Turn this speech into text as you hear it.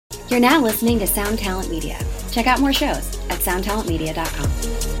You're now listening to Sound Talent Media. Check out more shows at soundtalentmedia.com.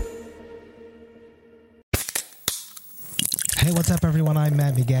 Hey, what's up, everyone? I'm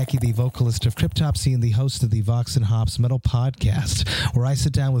Matt McGachy, the vocalist of Cryptopsy and the host of the Vox and Hops Metal Podcast, where I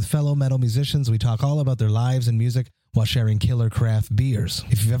sit down with fellow metal musicians. We talk all about their lives and music while sharing killer craft beers.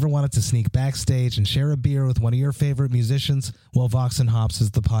 If you've ever wanted to sneak backstage and share a beer with one of your favorite musicians, well, Vox and Hops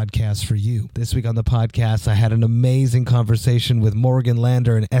is the podcast for you. This week on the podcast, I had an amazing conversation with Morgan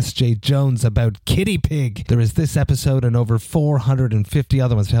Lander and S.J. Jones about Kitty Pig. There is this episode and over 450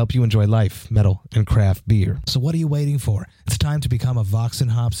 other ones to help you enjoy life, metal, and craft beer. So what are you waiting for? It's time to become a Vox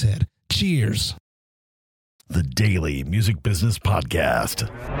and Hops head. Cheers! The Daily Music Business Podcast.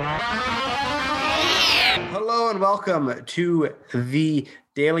 Hello and welcome to the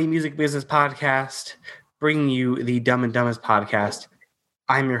Daily Music Business Podcast, bringing you the Dumb and Dumbest podcast.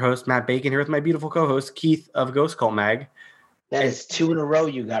 I'm your host, Matt Bacon, here with my beautiful co-host, Keith of Ghost Cult Mag. That is 2 in a row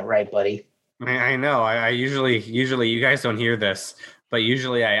you got right, buddy. I know. I usually you guys don't hear this, but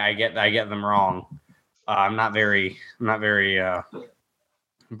usually I get them wrong. I'm not very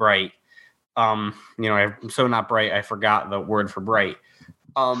bright. I'm so not bright. I forgot the word for bright.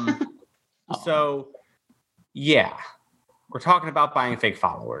 So. Yeah, we're talking about buying fake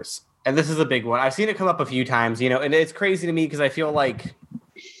followers. And this is a big one. I've seen it come up a few times, and it's crazy to me because I feel like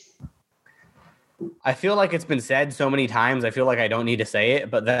it's been said so many times. I feel like I don't need to say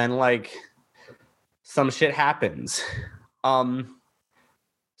it, but then some shit happens.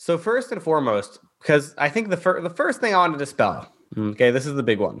 So first and foremost, because I think the first thing I wanted to dispel, okay, this is the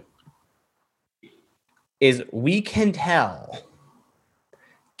big one, is we can tell,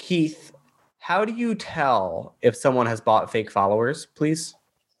 Keith, how do you tell if someone has bought fake followers, please?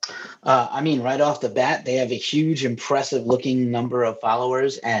 Right off the bat, they have a huge, impressive-looking number of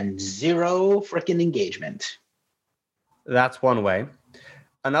followers and zero freaking engagement. That's one way.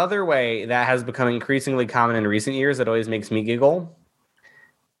 Another way that has become increasingly common in recent years that always makes me giggle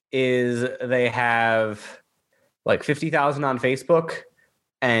is they have 50,000 on Facebook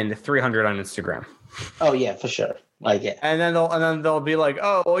and 300 on Instagram. Oh, yeah, for sure. And then they'll be like,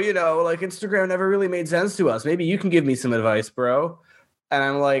 oh, well, Instagram never really made sense to us. Maybe you can give me some advice, bro. And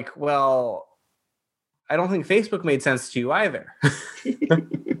I'm like, well, I don't think Facebook made sense to you either.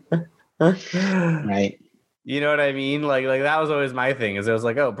 Right. You know what I mean? Like that was always my thing. Is I was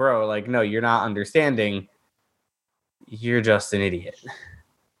like, oh, bro, no, you're not understanding. You're just an idiot.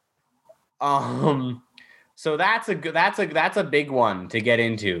 So that's a big one to get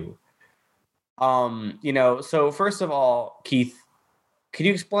into. So first of all, Keith, could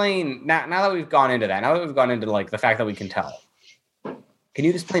you explain now that we've gone into that, now that we've gone into the fact that we can tell, can you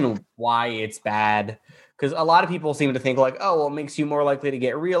explain why it's bad? Because a lot of people seem to think it makes you more likely to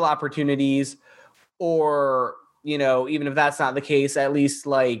get real opportunities, or, even if that's not the case, at least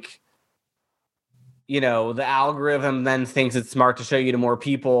the algorithm then thinks it's smart to show you to more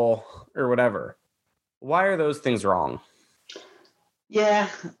people or whatever. Why are those things wrong? Yeah,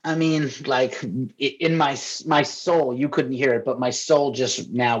 in my soul, you couldn't hear it, but my soul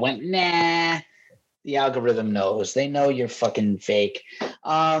just now went, nah, the algorithm knows. They know you're fucking fake.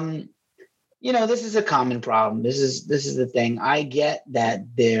 This is a common problem. This is the thing. I get that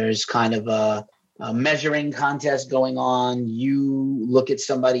there's kind of a measuring contest going on. You look at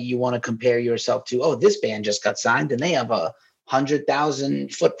somebody you want to compare yourself to. Oh, this band just got signed and they have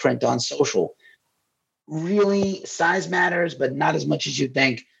 100,000 footprint on social. Really, size matters, but not as much as you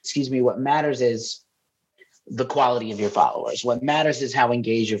think. What matters is the quality of your followers. What matters is how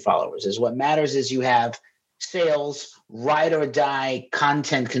engaged your followers is. What matters is you have sales, ride or die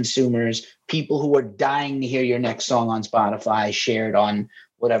content consumers, people who are dying to hear your next song on Spotify, shared on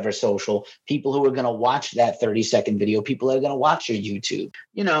whatever social, people who are going to watch that 30-second video, people that are going to watch your YouTube.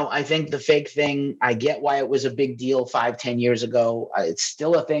 I think the fake thing, I get why it was a big deal 5-10 years ago. It's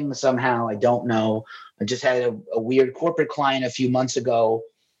still a thing somehow. I don't know. I just had a weird corporate client a few months ago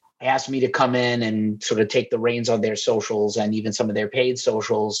asked me to come in and sort of take the reins on their socials and even some of their paid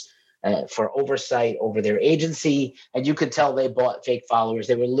socials for oversight over their agency. And you could tell they bought fake followers.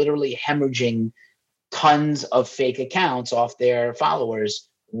 They were literally hemorrhaging tons of fake accounts off their followers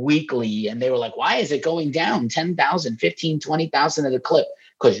weekly. And they were like, why is it going down 10,000, 15, 20,000 at a clip?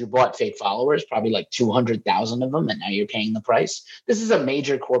 Because you bought fake followers, probably 200,000 of them, and now you're paying the price. This is a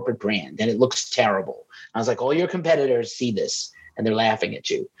major corporate brand, and it looks terrible. I was like, all your competitors see this, and they're laughing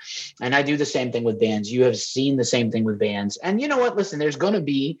at you. And I do the same thing with bands. You have seen the same thing with bands. And you know what? Listen, there's going to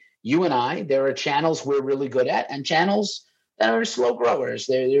be, you and I, there are channels we're really good at, and channels that are slow growers.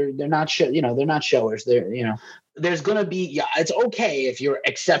 They're not they're not showers. there's going to be, yeah, it's okay if you're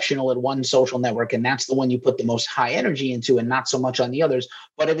exceptional at one social network and that's the one you put the most high energy into and not so much on the others.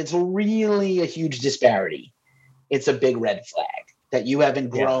 But if it's really a huge disparity, it's a big red flag that you haven't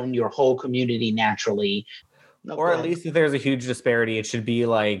grown your whole community naturally. No, or at least if there's a huge disparity, it should be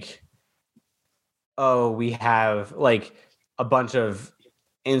like, oh, we have like a bunch of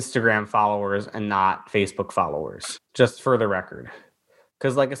Instagram followers and not Facebook followers, just for the record.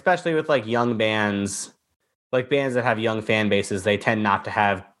 Because like, especially with like young bands, like bands that have young fan bases, they tend not to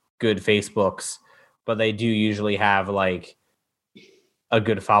have good Facebooks, but they do usually have like a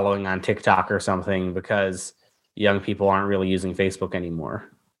good following on TikTok or something because young people aren't really using Facebook anymore.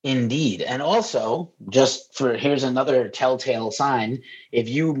 Indeed. And also, just for here's another telltale sign. If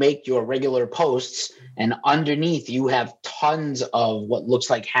you make your regular posts and underneath you have tons of what looks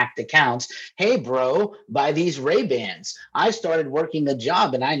like hacked accounts. Hey, bro, buy these Ray-Bans. I started working a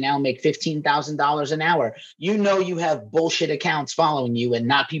job and I now make $15,000 an hour. You know you have bullshit accounts following you and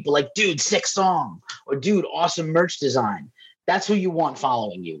not people like, dude, sick song, or dude, awesome merch design. That's who you want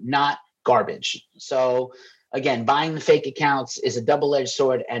following you, not garbage. So again, buying the fake accounts is a double-edged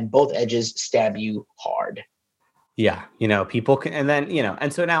sword and both edges stab you hard. Yeah. You know, people can, and then, you know,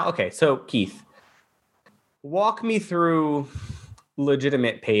 and so now, okay. So Keith, walk me through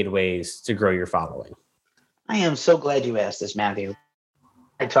legitimate paid ways to grow your following. I am so glad you asked this, Matthew.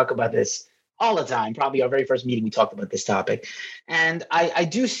 I talk about this all the time. Probably our very first meeting, we talked about this topic. And I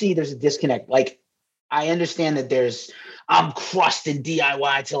do see there's a disconnect. Like, I understand that I'm crusted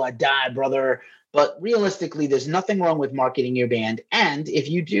DIY till I die, brother. But realistically, there's nothing wrong with marketing your band. And if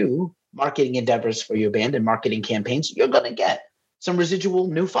you do marketing endeavors for your band and marketing campaigns, you're going to get some residual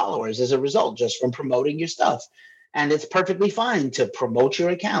new followers as a result just from promoting your stuff. And it's perfectly fine to promote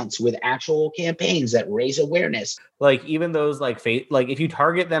your accounts with actual campaigns that raise awareness. Like even those like if you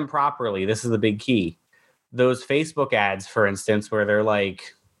target them properly, this is the big key. Those Facebook ads, for instance, where they're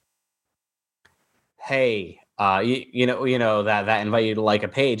like, hey, you know that invite you to like a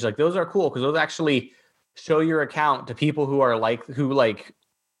page, like those are cool because those actually show your account to people who are like a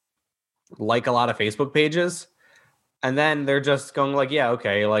lot of Facebook pages, and then they're just going like, yeah,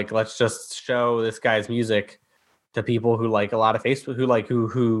 okay, like let's just show this guy's music to people who like a lot of Facebook,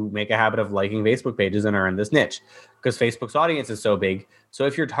 who make a habit of liking Facebook pages and are in this niche because Facebook's audience is so big. So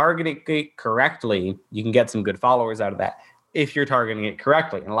if you're targeting it correctly, you can get some good followers out of that. If you're targeting it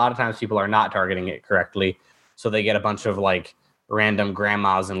correctly, and a lot of times people are not targeting it correctly. So they get a bunch of like random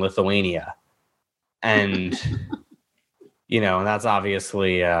grandmas in Lithuania. And, you know, that's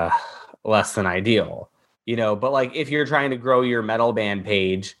obviously less than ideal, you know, but like if you're trying to grow your metal band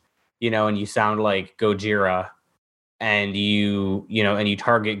page, you know, and you sound like Gojira and you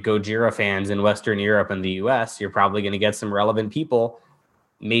target Gojira fans in Western Europe and the US, you're probably going to get some relevant people,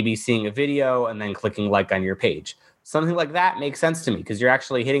 maybe seeing a video and then clicking like on your page. Something like that makes sense to me because you're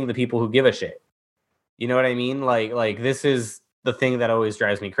actually hitting the people who give a shit. You know what I mean? Like this is the thing that always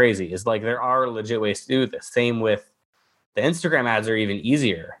drives me crazy is like there are legit ways to do this. Same with the Instagram ads are even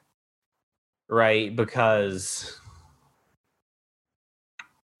easier, right? Because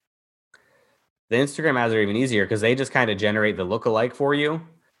the Instagram ads are even easier because they just kind of generate the lookalike for you.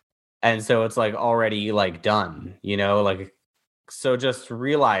 And so it's like already like done, you know, like, so just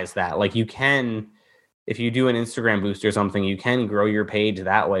realize that like you can, if you do an Instagram boost or something, you can grow your page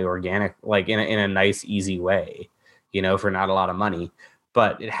that way, organic, like in a nice, easy way, you know, for not a lot of money,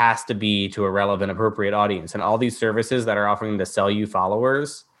 but it has to be to a relevant, appropriate audience. And all these services that are offering to sell you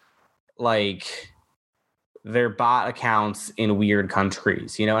followers, like they're bot accounts in weird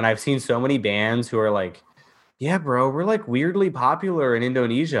countries, you know, and I've seen so many bands who are like, yeah, bro, we're like weirdly popular in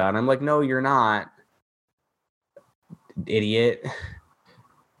Indonesia. And I'm like, no, you're not, idiot.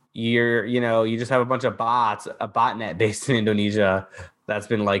 You just have a bunch of bots, a botnet based in Indonesia that's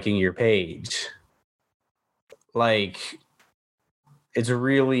been liking your page. Like it's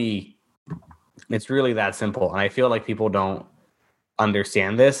really that simple. And I feel like people don't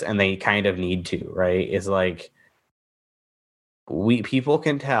understand this and they kind of need to, right? It's like people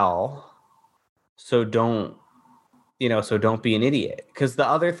can tell, so don't be an idiot. Because the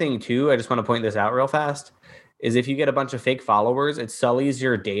other thing too, I just want to point this out real fast, is if you get a bunch of fake followers, it sullies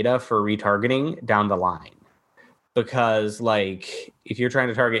your data for retargeting down the line. Because like if you're trying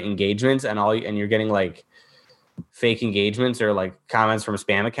to target engagements and you're getting like fake engagements or like comments from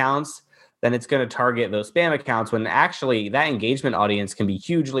spam accounts, then it's going to target those spam accounts when actually that engagement audience can be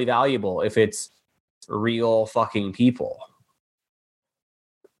hugely valuable if it's real fucking people.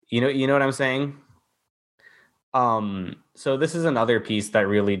 You know what I'm saying? So this is another piece that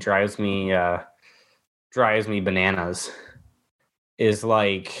really drives me bananas, is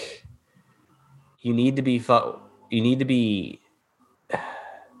like you need to be need to be,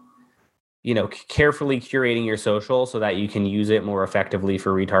 carefully curating your social so that you can use it more effectively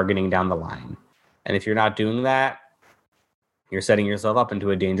for retargeting down the line. And if you're not doing that, you're setting yourself up into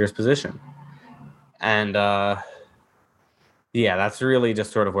a dangerous position. And that's really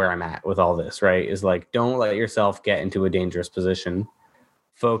just sort of where I'm at with all this, right? Is like, don't let yourself get into a dangerous position.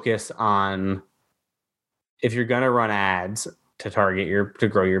 Focus on, if you're going to run ads to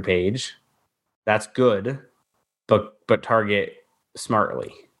grow your page, that's good, but target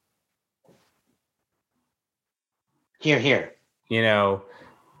smartly. Here.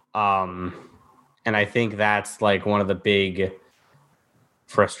 And I think that's like one of the big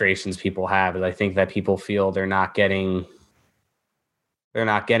frustrations people have, is I think that people feel they're not getting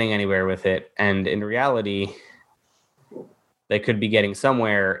anywhere with it. And in reality, they could be getting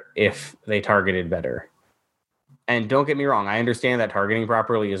somewhere if they targeted better. And don't get me wrong, I understand that targeting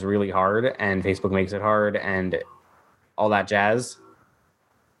properly is really hard, and Facebook makes it hard and all that jazz.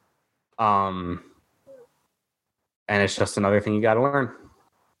 And it's just another thing you got to learn.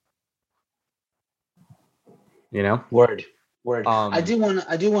 Word. I do want to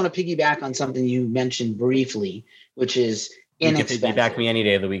piggyback on something you mentioned briefly, which is inexpensive. You can piggyback me any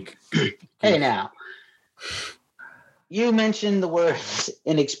day of the week. Hey, now. You mentioned the word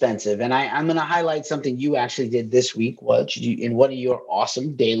inexpensive, and I'm going to highlight something you actually did this week, in one of your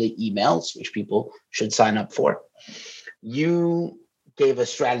awesome daily emails, which people should sign up for. You gave a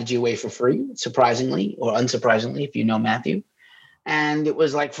strategy away for free, surprisingly or unsurprisingly, if you know Matthew. And it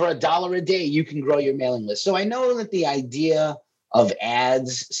was like, for $1 a day, you can grow your mailing list. So I know that the idea of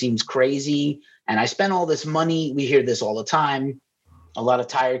ads seems crazy, and I spent all this money. We hear this all the time. A lot of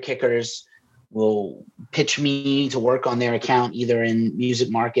tire kickers will pitch me to work on their account, either in music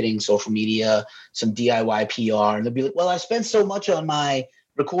marketing, social media, some DIY PR. And they'll be like, well, I spent so much on my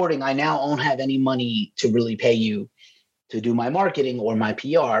recording, I now don't have any money to really pay you to do my marketing or my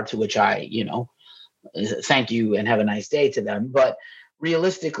PR, to which I, thank you and have a nice day to them. But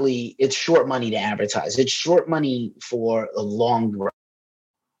realistically, it's short money to advertise. It's short money for a long run.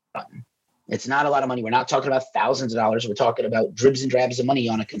 It's not a lot of money. We're not talking about thousands of dollars. We're talking about dribs and drabs of money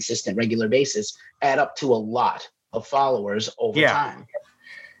on a consistent, regular basis, add up to a lot of followers over time.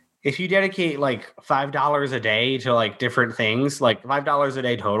 If you dedicate like $5 a day to like different things, like $5 a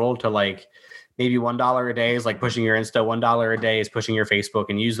day total to like maybe $1 a day is like pushing your Insta, $1 a day is pushing your Facebook,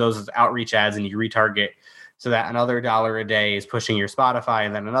 and use those as outreach ads, and you retarget so that another $1 a day is pushing your Spotify,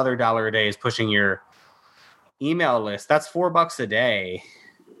 and then another $1 a day is pushing your email list. That's $4 a day.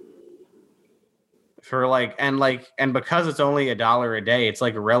 For and because it's only $1 a day, it's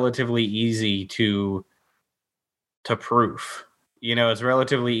like relatively easy to proof. It's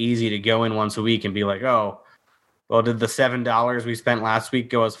relatively easy to go in once a week and be like, oh, well, did the $7 we spent last week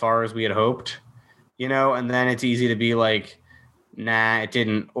go as far as we had hoped? And then it's easy to be like, nah, it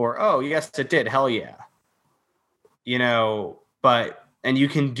didn't. Or, oh, yes, it did. Hell yeah. And you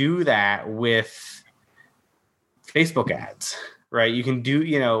can do that with Facebook ads. Right. You can do,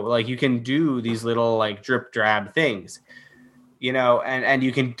 you can do these little like drip drab things, and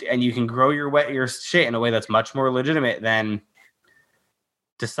you can grow your shit in a way that's much more legitimate than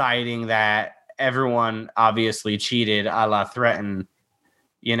deciding that everyone obviously cheated a la Threaten.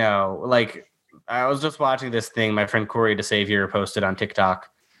 I was just watching this thing my friend Corey DeSavior posted on TikTok,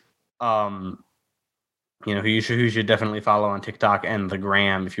 who you should definitely follow on TikTok and the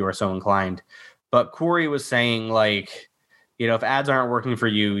Gram if you are so inclined. But Corey was saying, like, if ads aren't working for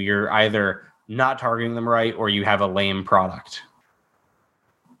you, you're either not targeting them right or you have a lame product.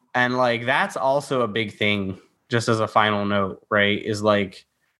 And like, that's also a big thing, just as a final note, right? Is like,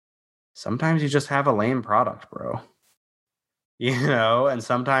 sometimes you just have a lame product, bro. And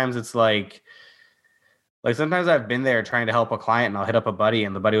sometimes it's like sometimes I've been there trying to help a client, and I'll hit up a buddy,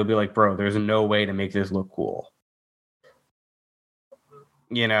 and the buddy will be like, bro, there's no way to make this look cool.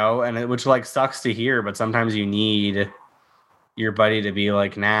 Which like sucks to hear, but sometimes you need your buddy to be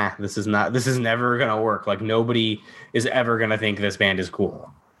like, nah, this is never going to work. Like, nobody is ever going to think this band is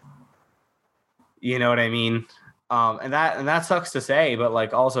cool. You know what I mean? And that sucks to say, but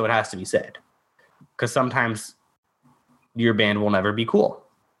like, also it has to be said, because sometimes your band will never be cool.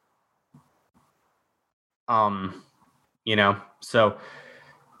 So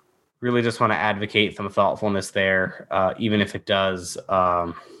really just want to advocate some thoughtfulness there, even if it does,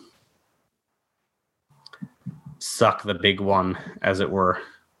 suck the big one, as it were.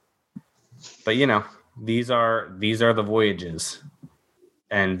 But these are the voyages,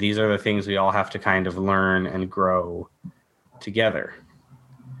 and these are the things we all have to kind of learn and grow together.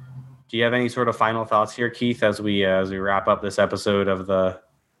 Do you have any sort of final thoughts here, Keith, as we wrap up this episode of the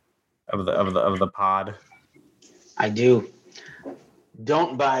pod? I do.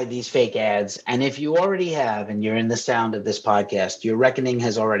 Don't buy these fake ads. And if you already have, and you're in the sound of this podcast, your reckoning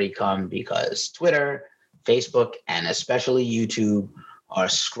has already come, because Twitter, Facebook, and especially YouTube are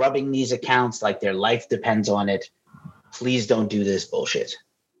scrubbing these accounts like their life depends on it. Please don't do this bullshit.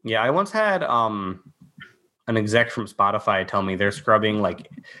 Yeah, I once had an exec from Spotify tell me they're scrubbing like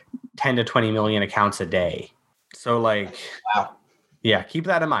 10 to 20 million accounts a day. So like, wow. Yeah, keep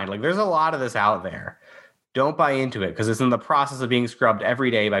that in mind. Like, there's a lot of this out there. Don't buy into it, because it's in the process of being scrubbed every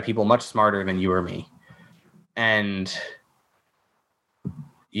day by people much smarter than you or me. And,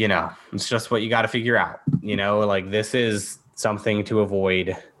 you know, it's just what you got to figure out. You know, like, this is something to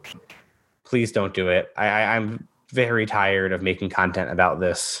avoid. Please don't do it. I'm very tired of making content about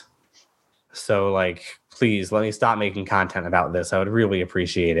this. So, like, please let me stop making content about this. I would really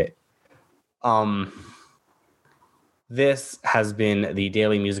appreciate it. This has been the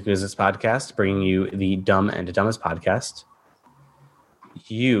Daily Music Business Podcast, bringing you the Dumb and Dumbest podcast.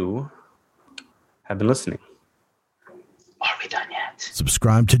 You have been listening. Are we done yet?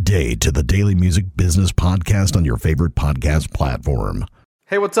 Subscribe today to the Daily Music Business Podcast on your favorite podcast platform.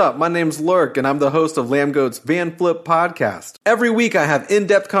 Hey, what's up? My name's Lurk, and I'm the host of Lambgoat's Van Flip podcast. Every week, I have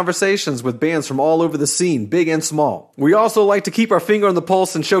in-depth conversations with bands from all over the scene, big and small. We also like to keep our finger on the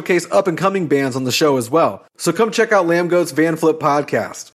pulse and showcase up-and-coming bands on the show as well. So come check out Lambgoat's Van Flip podcast.